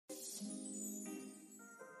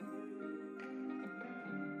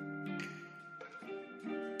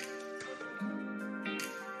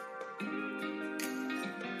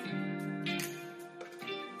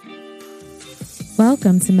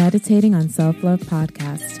Welcome to Meditating on Self-Love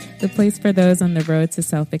podcast, the place for those on the road to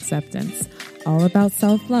self-acceptance, all about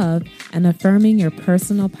self-love and affirming your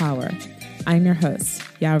personal power. I'm your host,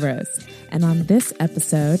 Yao Rose, and on this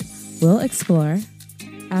episode, we'll explore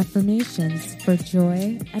affirmations for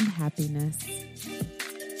joy and happiness.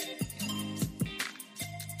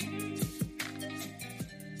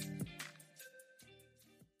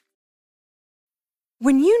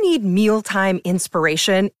 When you need mealtime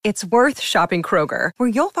inspiration, it's worth shopping Kroger, where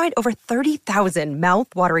you'll find over 30,000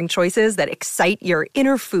 mouth-watering choices that excite your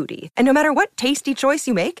inner foodie. And no matter what tasty choice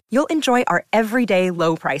you make, you'll enjoy our everyday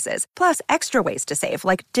low prices, plus extra ways to save,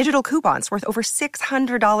 like digital coupons worth over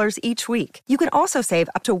 $600 each week. You can also save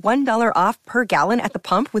up to $1 off per gallon at the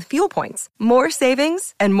pump with fuel points. More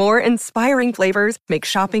savings and more inspiring flavors make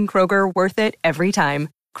shopping Kroger worth it every time.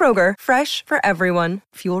 Kroger, fresh for everyone.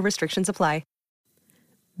 Fuel restrictions apply.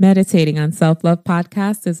 Meditating on Self-Love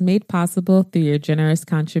podcast is made possible through your generous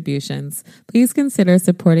contributions. Please consider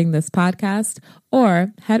supporting this podcast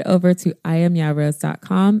or head over to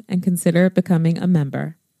IamYaRose.com and consider becoming a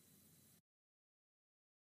member.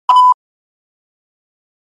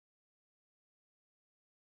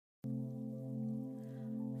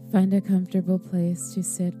 Find a comfortable place to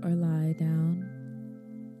sit or lie down.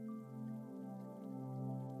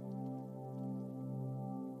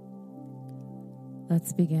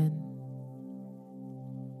 Let's begin.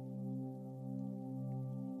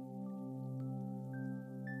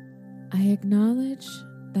 I acknowledge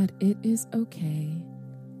that it is okay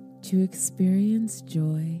to experience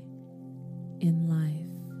joy in life.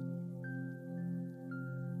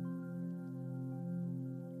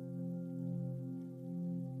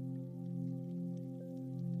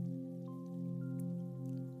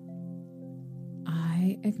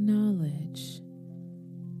 I acknowledge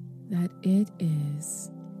that it is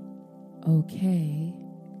okay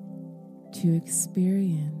to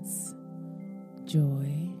experience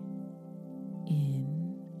joy in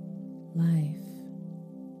life.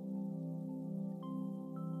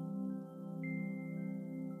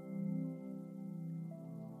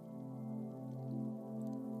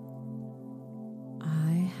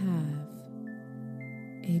 I have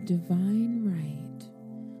a divine right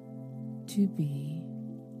to be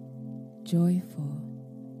joyful.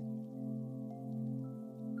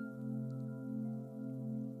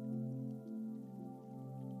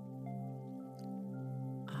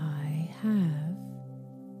 Have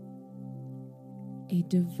a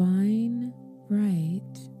divine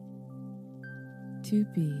right to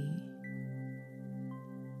be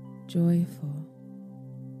joyful.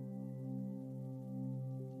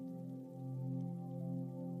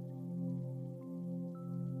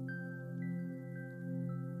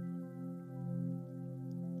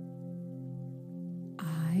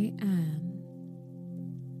 I am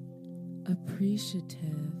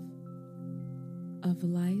appreciative of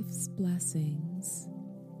life's blessings,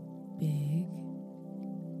 big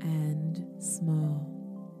and small.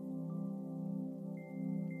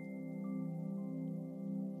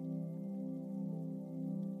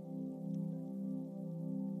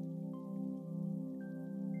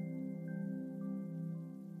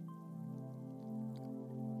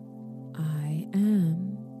 I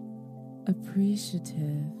am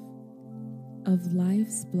appreciative of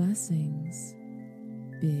life's blessings,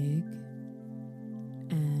 big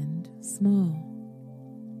and small.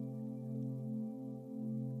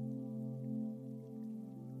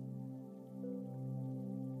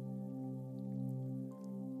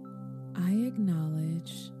 I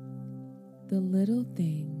acknowledge the little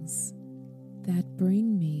things that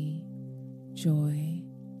bring me joy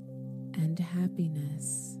and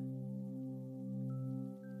happiness.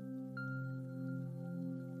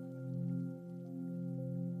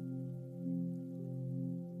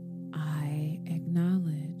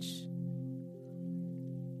 Acknowledge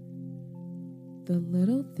the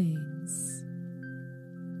little things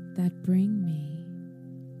that bring me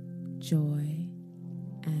joy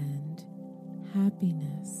and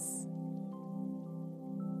happiness.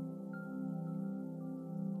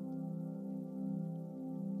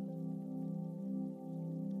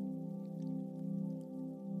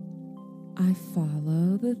 I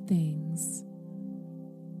follow the things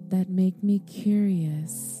that make me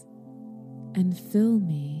curious and fill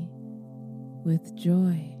me with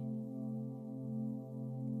joy.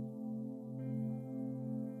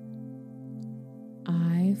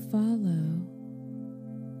 I follow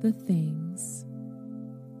the things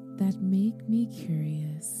that make me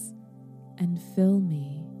curious and fill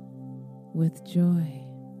me with joy.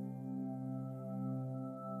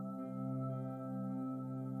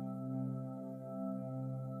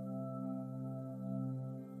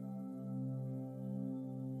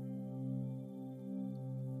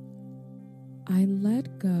 I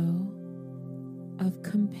let go of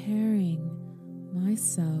comparing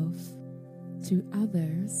myself to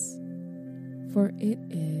others, for it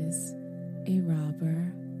is a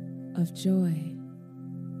robber of joy.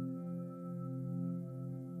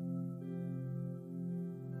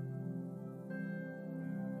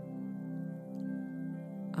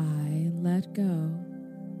 I let go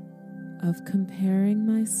of comparing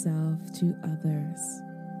myself to others,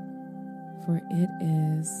 for it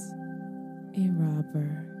is a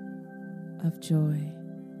robber of joy.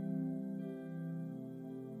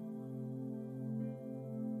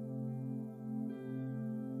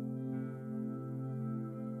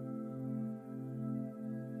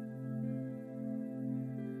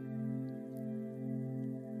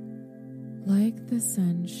 Like the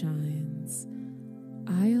sun shines,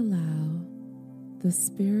 I allow the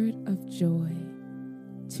spirit of joy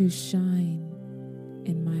to shine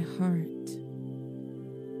in my heart.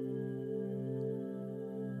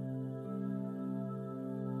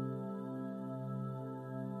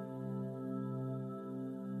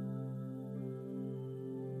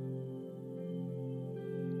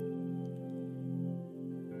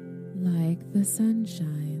 Like the sun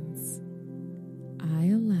shines, I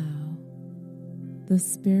allow the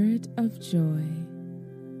spirit of joy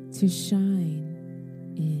to shine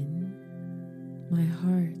in my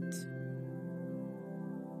heart.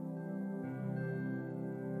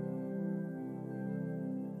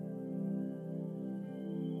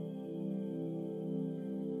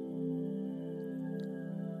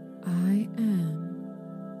 I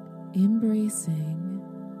am embracing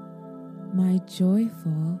my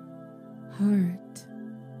joyful heart.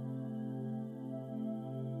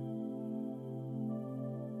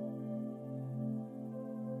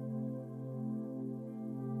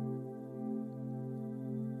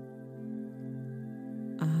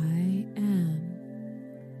 I am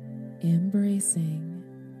embracing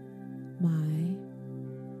my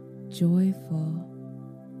joyful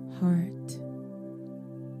heart.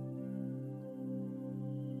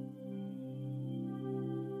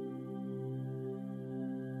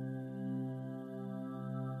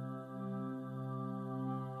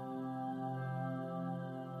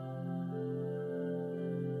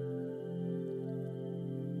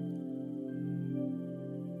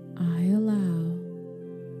 I allow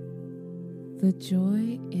the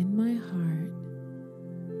joy in my heart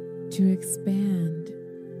to expand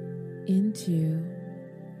into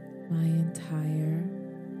my entire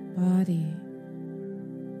body.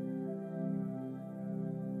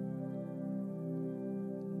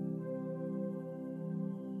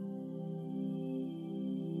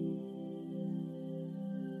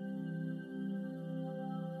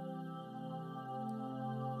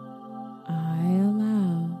 I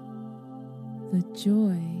allow the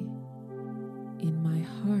joy in my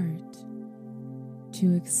heart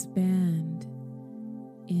to expand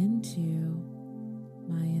into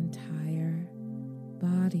my entire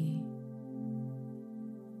body.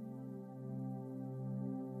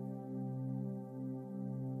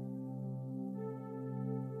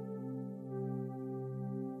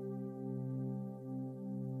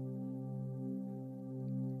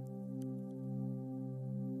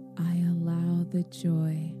 I allow the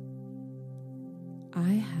joy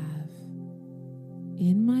I have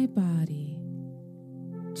in my body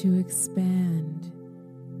to expand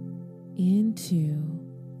into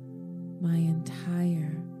my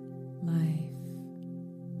entire life.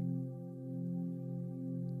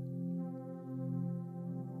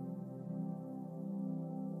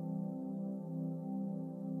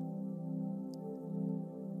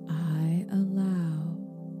 I allow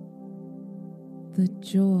the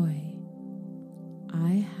joy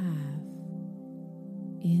I have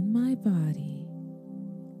in my body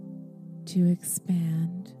to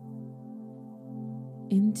expand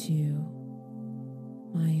into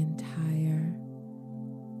my entire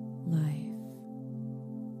life.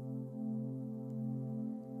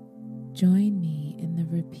 Join me in the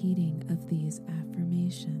repeating of these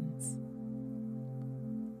affirmations.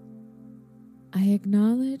 I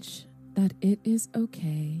acknowledge that it is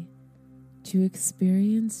okay to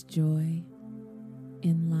experience joy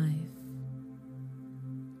in life.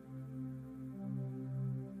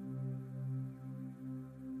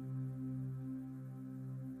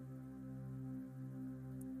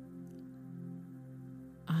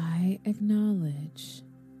 I acknowledge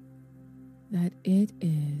that it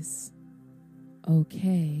is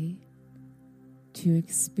okay to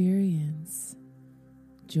experience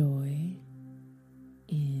joy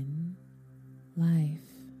in life.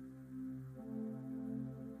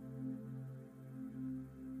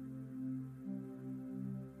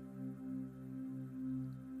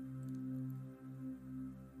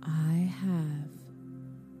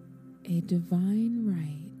 a divine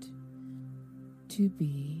right to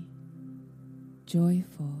be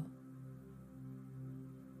joyful.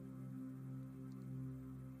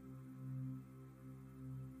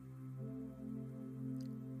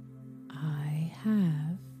 I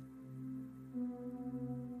have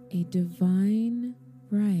a divine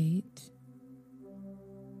right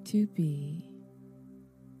to be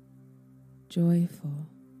joyful.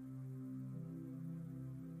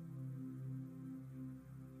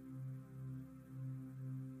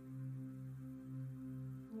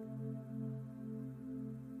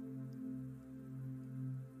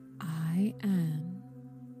 I am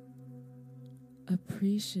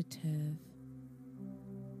appreciative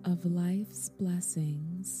of life's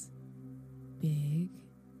blessings, big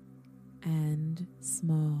and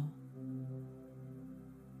small.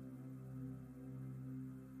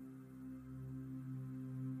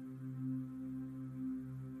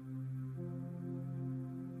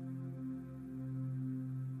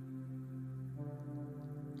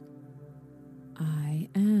 I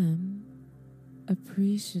am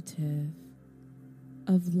appreciative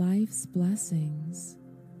of life's blessings,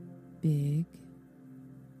 big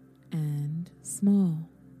and small.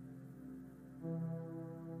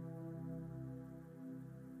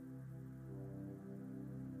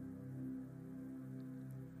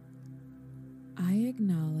 I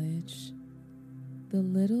acknowledge the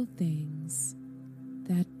little things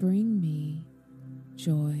that bring me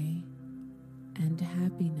joy and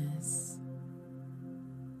happiness.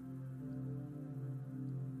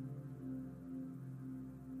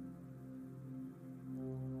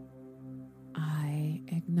 I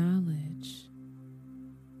acknowledge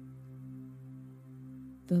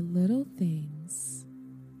the little things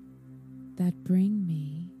that bring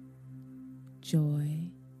me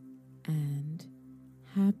joy and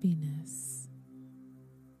happiness.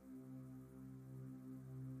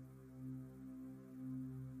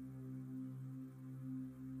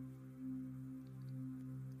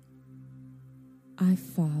 I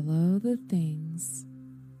follow the things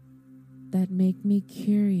that make me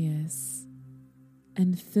curious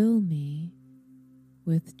and fill me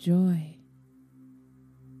with joy.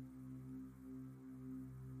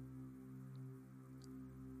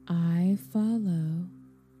 I follow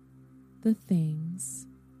the things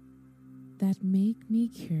that make me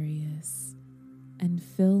curious and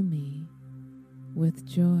fill me with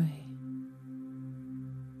joy.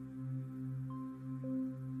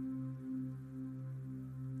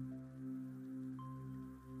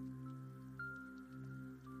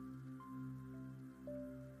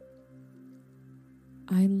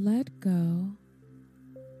 I let go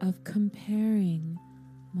of comparing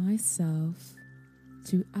myself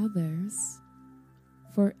to others,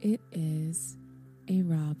 for it is a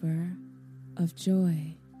robber of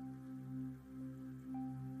joy.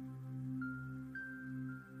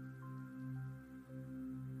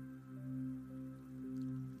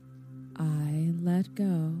 I let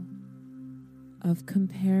go of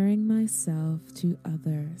comparing myself to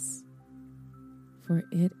others, for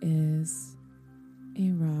it is a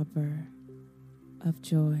robber of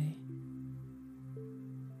joy.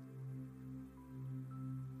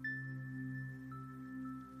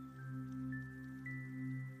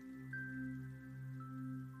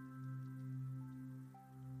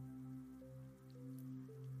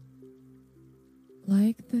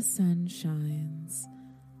 Like the sun shines,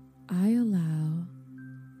 I allow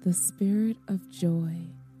the spirit of joy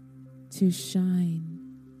to shine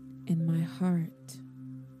in my heart.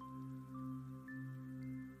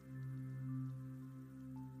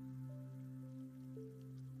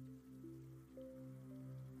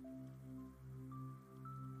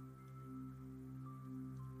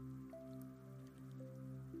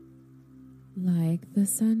 Like the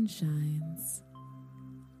sun shines,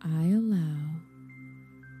 I allow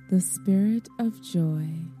the spirit of joy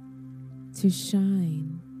to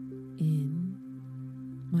shine in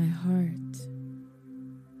my heart.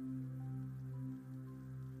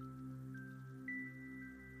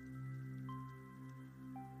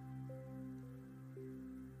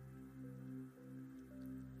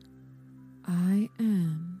 I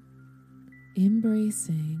am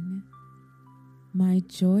embracing my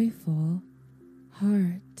joyful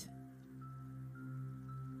heart.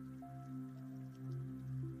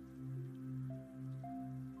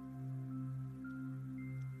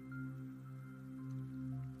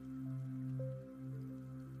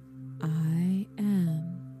 I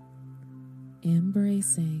am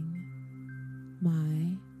embracing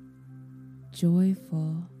my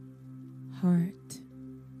joyful heart.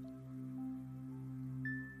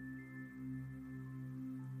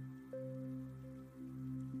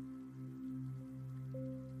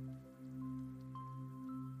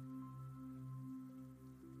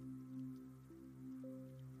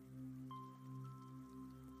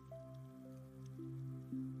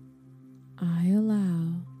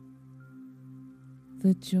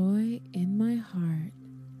 the joy in my heart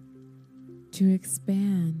to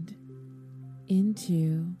expand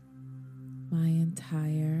into my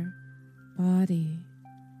entire body.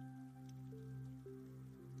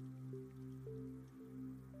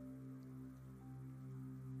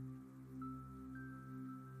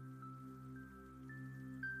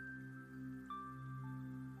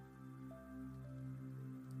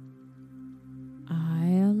 I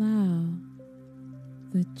allow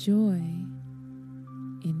the joy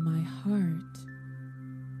in my heart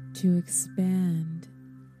to expand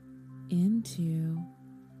into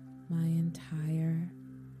my entire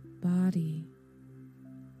body.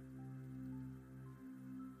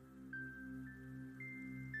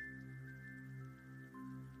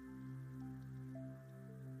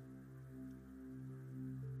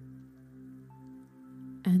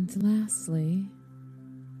 And lastly,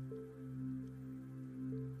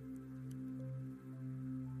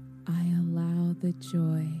 I allow the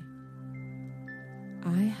joy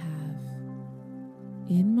I have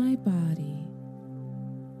in my body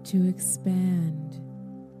to expand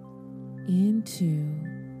into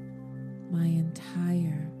my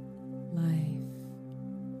entire life.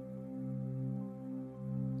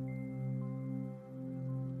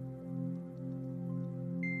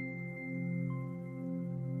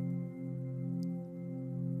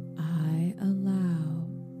 I allow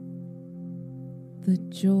the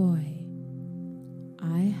joy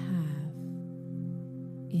I have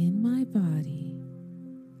in my body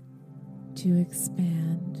to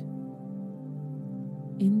expand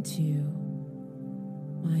into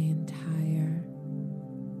my entire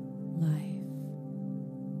life.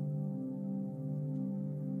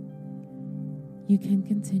 You can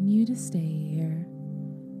continue to stay here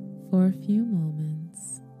for a few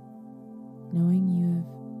moments, knowing you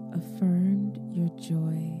have affirmed your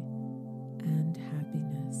joy and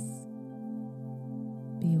happiness.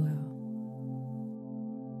 Be well.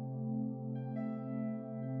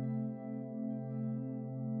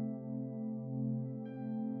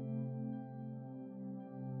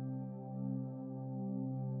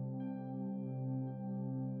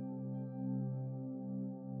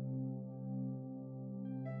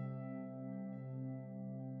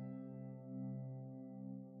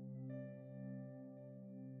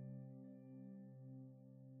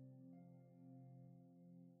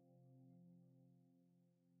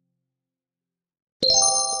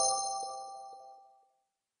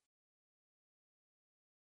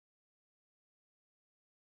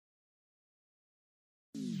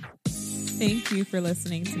 Thank you for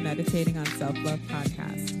listening to Meditating on Self-Love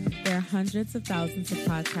podcast. There are hundreds of thousands of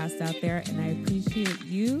podcasts out there, and I appreciate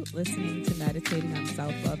you listening to Meditating on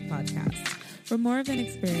Self-Love podcast. For more of an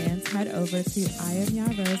experience, head over to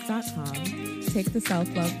iamyarose.com, take the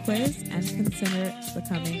self-love quiz, and consider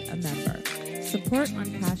becoming a member. Support on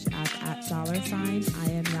Cash App at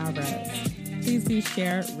 $IamYaRose. Please do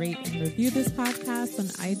share, rate, and review this podcast on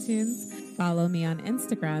iTunes. Follow me on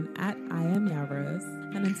Instagram at IamYaRose.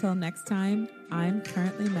 And until next time, I'm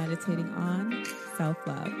currently meditating on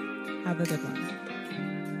self-love. Have a good one.